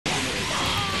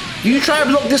You try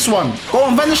block this one. Go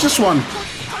on, vanish this one.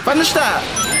 Vanish that.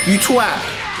 You twat.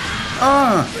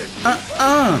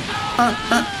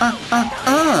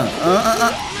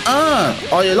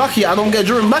 Oh, you're lucky I don't get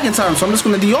driven back in time, so I'm just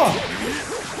gonna DR.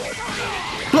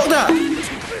 Block that.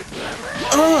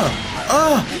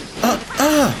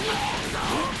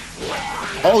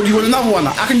 Oh, do you want another one?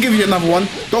 I can give you another one.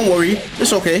 Don't worry.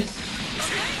 It's okay.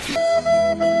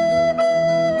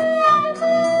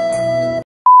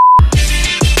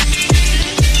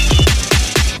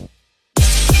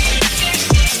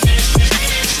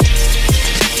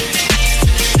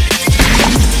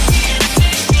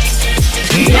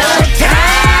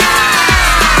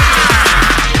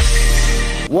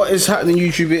 What is happening,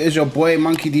 YouTube? It is your boy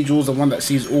MonkeyD.Jordsz, the one that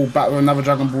sees all, back with another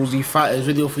Dragon Ball Z Fighters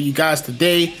video for you guys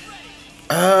today.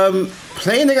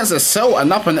 Playing against a Cell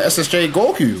and up on the SSJ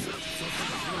Goku.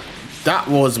 That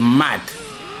was mad.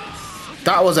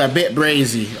 That was a bit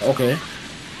brazy. Okay.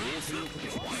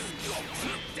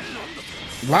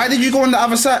 Why did you go on the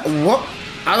other side? What?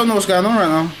 I don't know what's going on right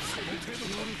now.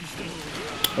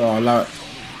 Oh, allow it.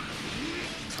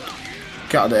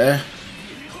 Get out of the air.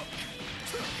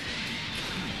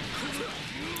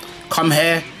 Come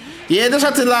here. Yeah, just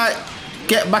had to like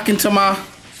get back into my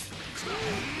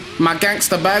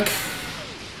gangster bag.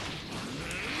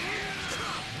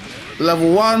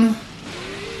 Level 1.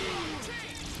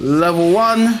 Level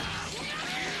 1.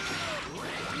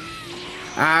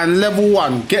 And level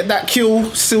 1. Get that kill,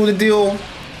 seal the deal,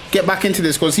 get back into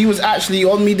this, because he was actually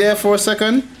on me there for a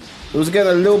second. It was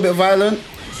getting a little bit violent.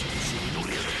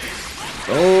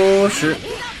 Oh shit.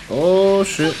 Oh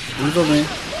shit. He's on me.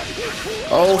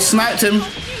 Oh, sniped him.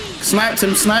 Sniped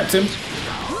him, sniped him.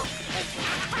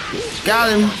 Got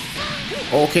him.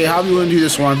 Okay, how do we want to do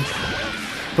this one?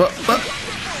 But.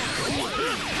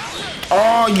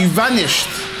 Oh, you vanished.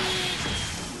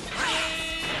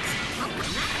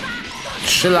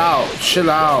 Chill out, chill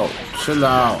out, chill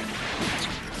out.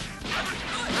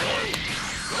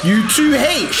 You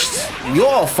 2H'd.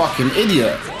 You're a fucking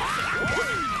idiot.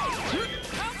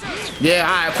 Yeah,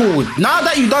 alright, cool. Now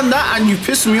that you've done that and you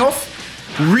pissed me off,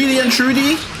 really and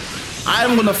truly, I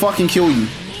am gonna fucking kill you.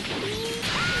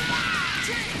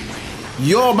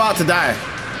 You're about to die.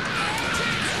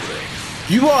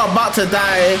 You are about to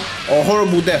die a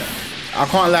horrible death. I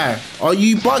can't lie. Are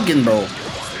you bugging, bro?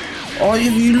 Or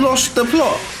have you lost the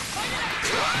plot?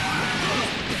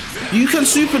 You can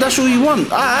super dash all you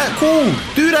want. Alright, cool.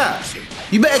 Do that.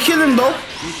 You better kill him though.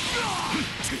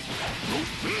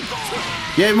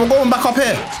 Yeah, we're going back up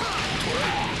here.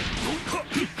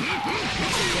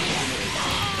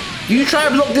 You try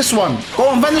to block this one. Go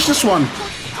on, vanish this one.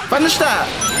 Vanish that.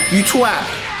 You twat.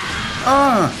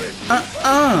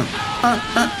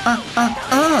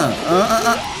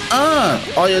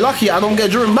 Oh, you're lucky I don't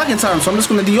get driven back in time, so I'm just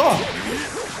gonna DR.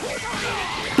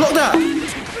 Block that.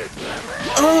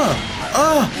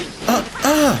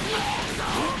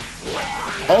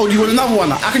 Oh, do you want another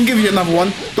one? I can give you another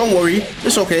one. Don't worry.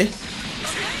 It's okay.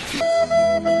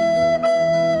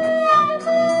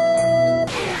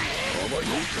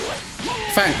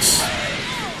 Thanks.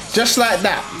 Just like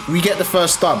that, we get the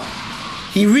first stub.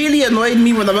 He really annoyed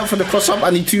me when I went for the cross up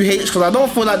and he 2H, because I don't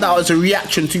feel like that was a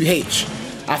reaction 2H.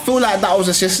 I feel like that was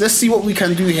just, let's see what we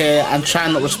can do here and try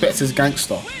and not respect his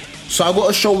gangster. So I got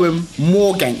to show him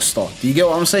more gangster. Do you get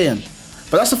what I'm saying?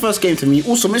 But that's the first game to me.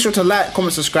 Also, make sure to like,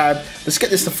 comment, subscribe. Let's get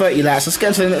this to 30 likes. Let's get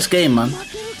into the next game, man.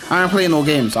 I ain't playing no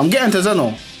games. I'm getting to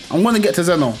Zeno. I'm going to get to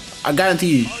Zeno. I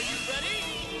guarantee you.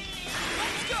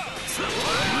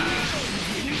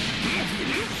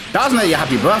 That was not your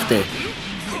happy birthday.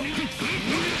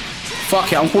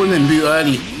 Fuck it, I'm calling him boot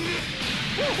early.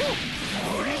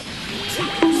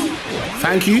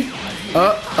 Thank you.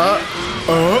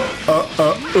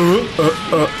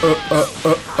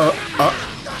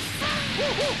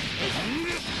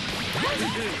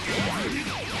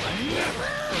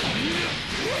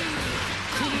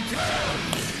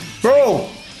 Bro,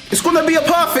 it's gonna be a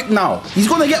perfect now. He's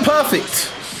gonna get perfect.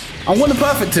 I'm gonna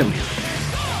perfect him.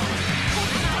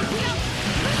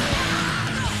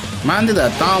 Man did a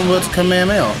downward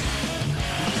Kamehameha.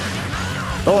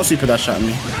 Don't super dash at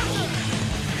me.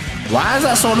 Why is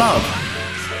that so loud?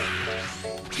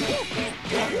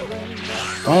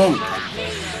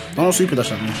 Don't super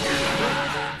dash at me.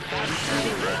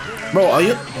 Bro, are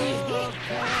you?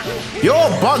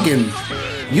 You're bugging.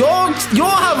 You're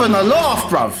having a laugh,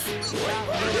 bruv.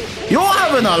 You're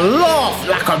having a laugh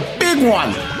like a big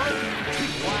one.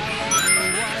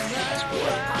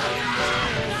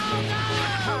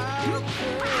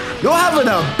 You're having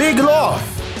a big laugh.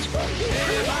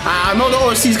 I know the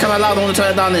OC's kind of loud. I want to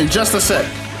turn it down in just a sec.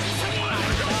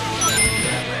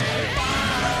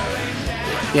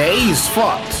 Yeah, he's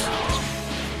fucked.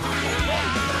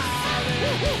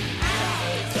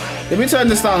 Let me turn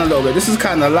this down a little bit. This is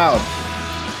kind of loud.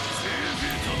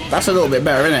 That's a little bit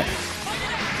better, isn't it?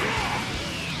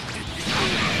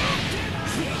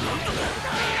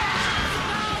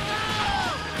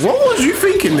 What was you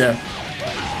thinking there?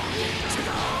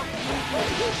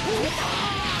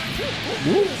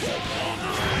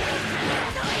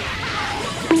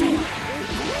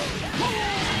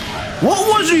 What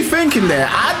was you thinking there?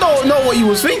 I don't know what you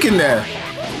was thinking there.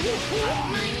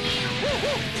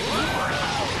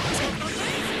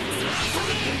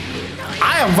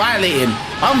 I am violating.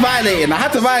 I'm violating. I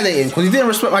had to violate him because he didn't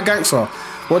respect my gangster.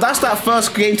 Well, that's that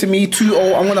first game to me,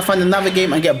 2-0. I'm going to find another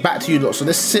game and get back to you lot. So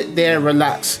let's sit there,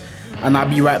 relax, and I'll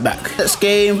be right back. Next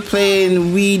game,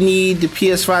 playing We Need the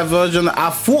PS5 version. I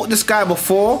fought this guy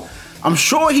before. I'm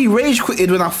sure he rage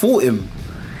quitted when I fought him.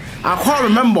 I can't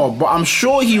remember, but I'm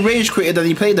sure he rage quitted and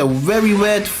he played a very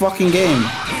weird fucking game.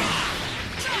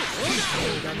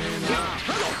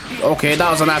 Okay, that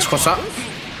was a nice cross up.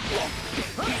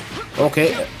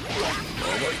 Okay.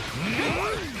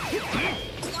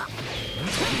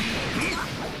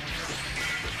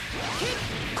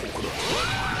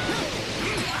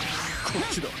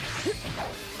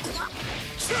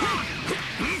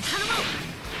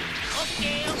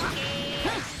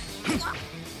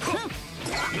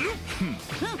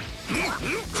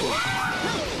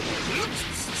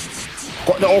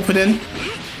 Got the opening.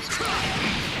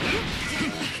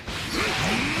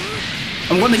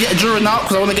 I'm gonna get a Duran out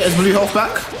because I want to get his blue health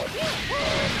back.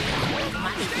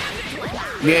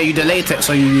 Yeah, you delayed it,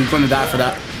 so you're gonna die for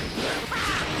that.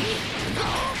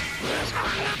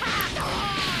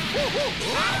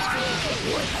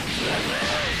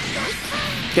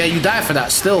 Yeah, you die for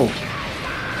that still.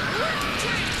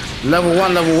 Level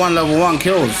 1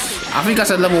 kills. I think I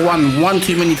said level 1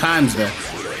 too many times there.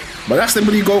 But that's the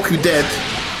mini Goku dead.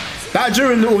 That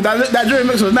Duran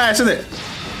mix was nice, isn't it?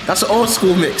 That's an old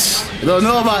school mix. You don't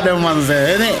know about them ones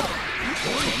there, innit?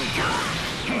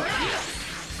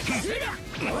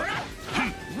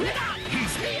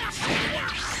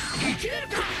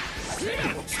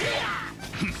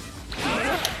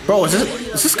 Bro, is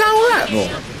this guy alright, bro?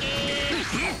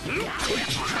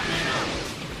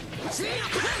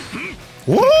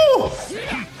 Woo!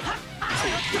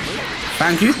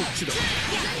 Thank you.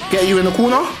 Get you in the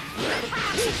corner.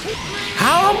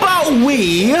 How about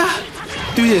we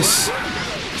do this?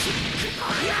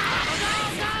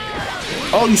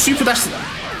 Oh, you super dash.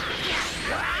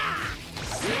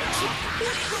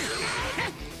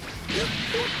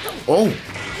 Oh.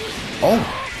 Oh.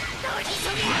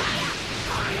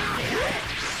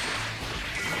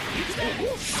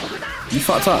 You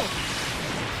fucked up.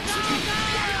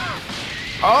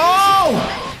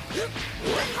 Oh!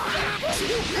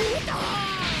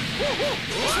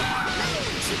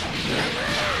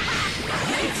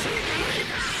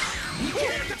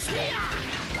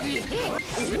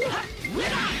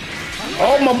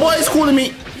 Oh, my boy is calling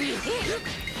me.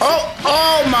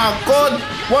 Oh my god.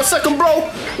 1 second, bro.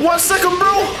 1 second, bro.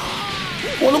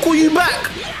 I want to call you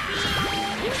back.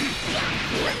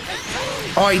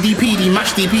 Oh, he DP'd. He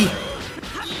mashed DP.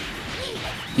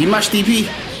 He mashed DP.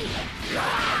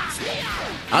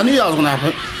 I knew that was going to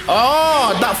happen.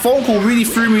 Oh, that phone call really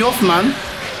threw me off, man.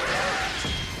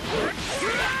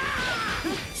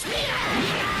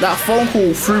 That phone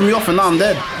call threw me off and now I'm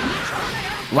dead.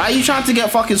 Why are you trying to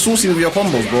get fucking saucy with your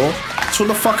combos, bro? Chill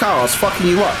the fuck out. I was fucking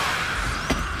you up.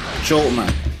 Joke,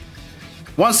 man.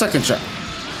 1 second, chat.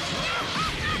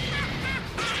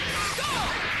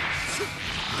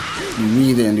 You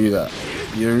really didn't do that.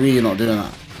 You're really not doing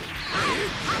that.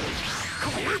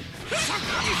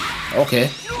 Okay.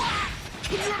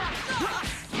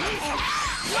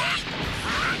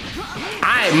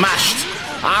 I mashed.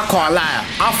 I can't lie.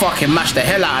 I fucking mashed the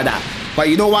hell out of that. But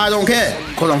you know why I don't care?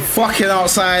 Because I'm fucking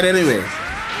outside anyway.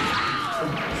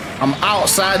 I'm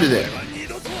outside of it.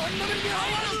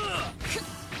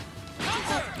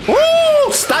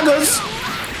 Woo! Staggers!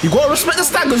 You gotta respect the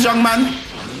staggers, young man.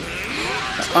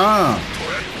 I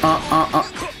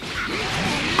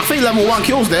think level 1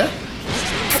 kills there.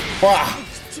 Wow.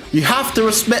 You have to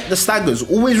respect the staggers.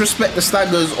 Always respect the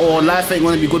staggers or life ain't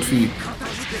gonna be good for you.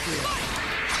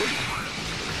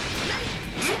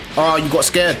 Oh, you got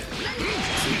scared.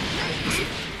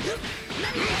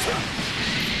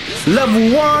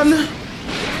 Level 1.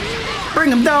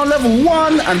 Bring him down level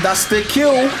 1 and that's the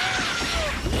kill.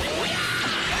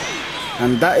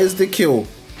 And that is the kill.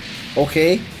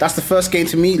 Okay, that's the first game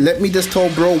to me. Let me just tell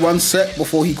bro 1 sec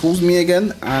before he calls me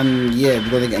again. And yeah,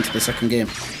 we're gonna get into the second game.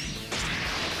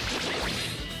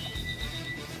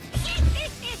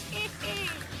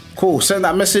 Cool, send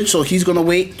that message, so he's gonna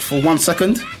wait for 1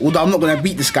 second. Although I'm not gonna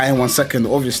beat this guy in 1 second,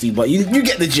 obviously, but you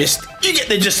get the gist. You get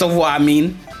the gist of what I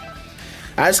mean.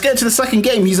 Alright, let's get to the second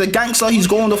game. He's a gangster, he's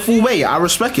going the full way. I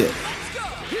respect it.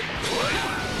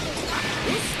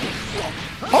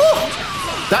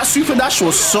 Oh! That super dash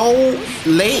was so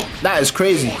late. That is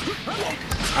crazy.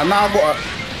 And now I got a...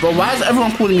 Bro, why is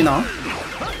everyone calling me now?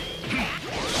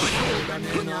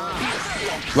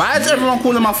 Why is everyone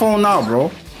calling my phone now, bro?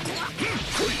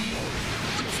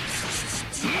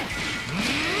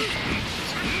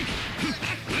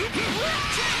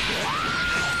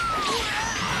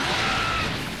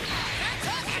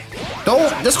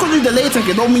 Don't, just because you delay tech,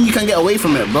 it don't mean you can get away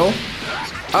from it, bro.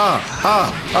 Oh,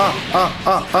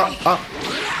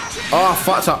 I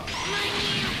fucked up.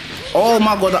 Oh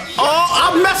my god. Oh,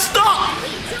 I messed up.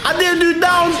 I didn't do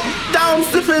down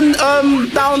flipping,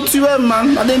 down 2M,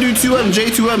 man. I didn't do 2M,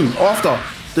 J2M after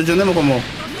the Janema combo.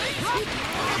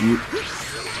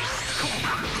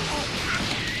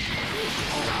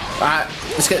 Alright,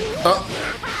 let's get,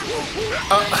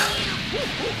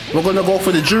 we're gonna go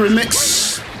for the jury mix.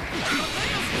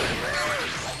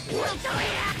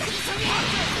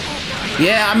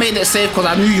 Yeah, I made it safe because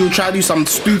I knew you would try to do some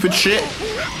stupid shit.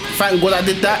 Thank God I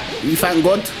did that. You thank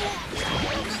God.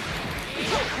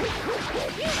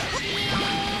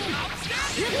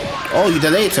 Oh, you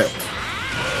delayed it.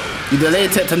 You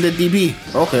delayed it and did DB.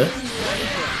 Okay.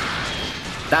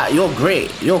 That, you're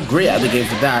great. You're great at the game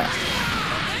for that.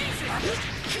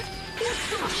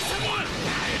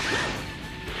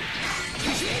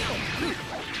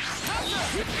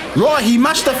 Right, he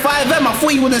mashed the 5M. I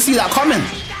thought he wouldn't see that coming.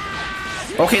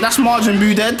 Okay, that's Majin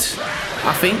Buu dead,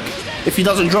 I think, if he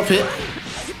doesn't drop it.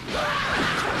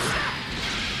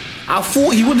 I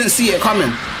thought he wouldn't see it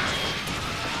coming.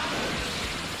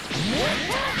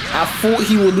 I thought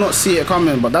he would not see it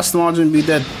coming, but that's Majin Buu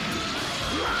dead.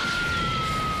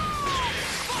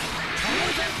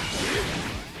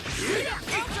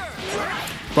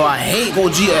 Bro, I hate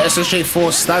Gogeta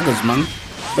SSJ4 staggers, man.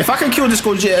 If I can kill this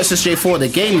Gogeta SSJ4, the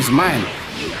game is mine.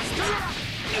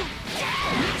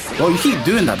 Bro, you keep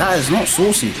doing that. That is not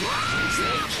saucy.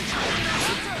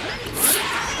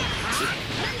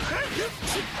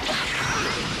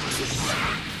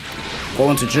 Go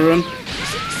on to Jiren.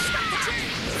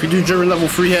 If you do Jiren level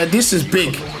 3 here, this is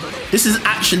big. This is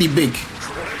actually big.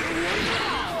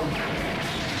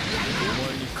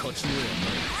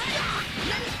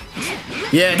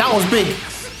 Yeah, that was big.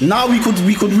 Now we could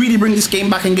really bring this game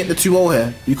back and get the 2-0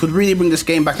 here. You could really bring this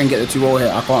game back and get the 2-0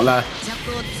 here. I can't lie.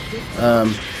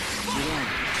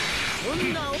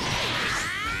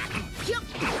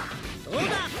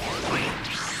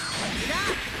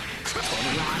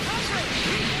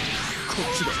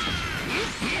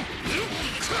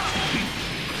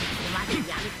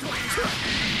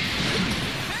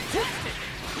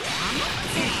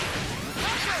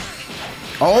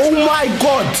 Oh my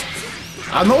god!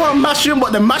 I know I'm mashing,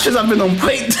 but the mashes have been on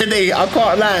point today. I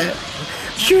can't lie.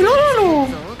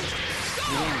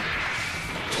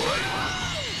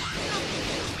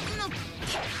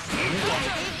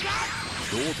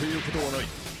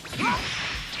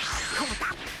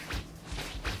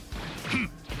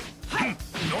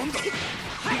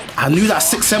 I knew that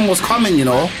 6M was coming, you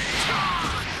know.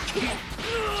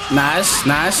 Nice,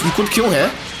 nice. You could kill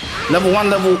here. Level 1,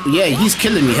 level... Yeah, he's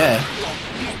killing me here.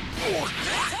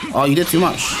 Oh, you did too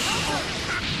much.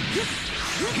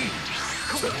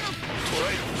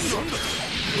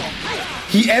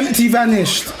 He empty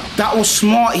vanished. That was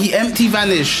smart. He empty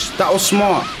vanished. That was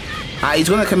smart. Alright, he's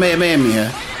gonna Kamehameha me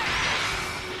here.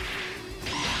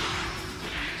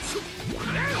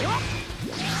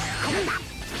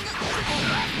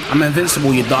 I'm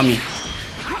invincible, you dummy.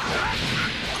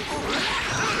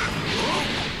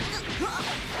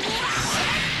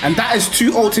 And that is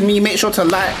 2-0 to me. Make sure to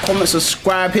like, comment,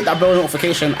 subscribe, hit that bell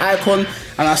notification icon,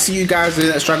 and I'll see you guys in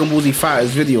the next Dragon Ball Z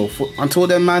Fighters video. Until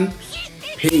then, man,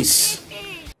 peace.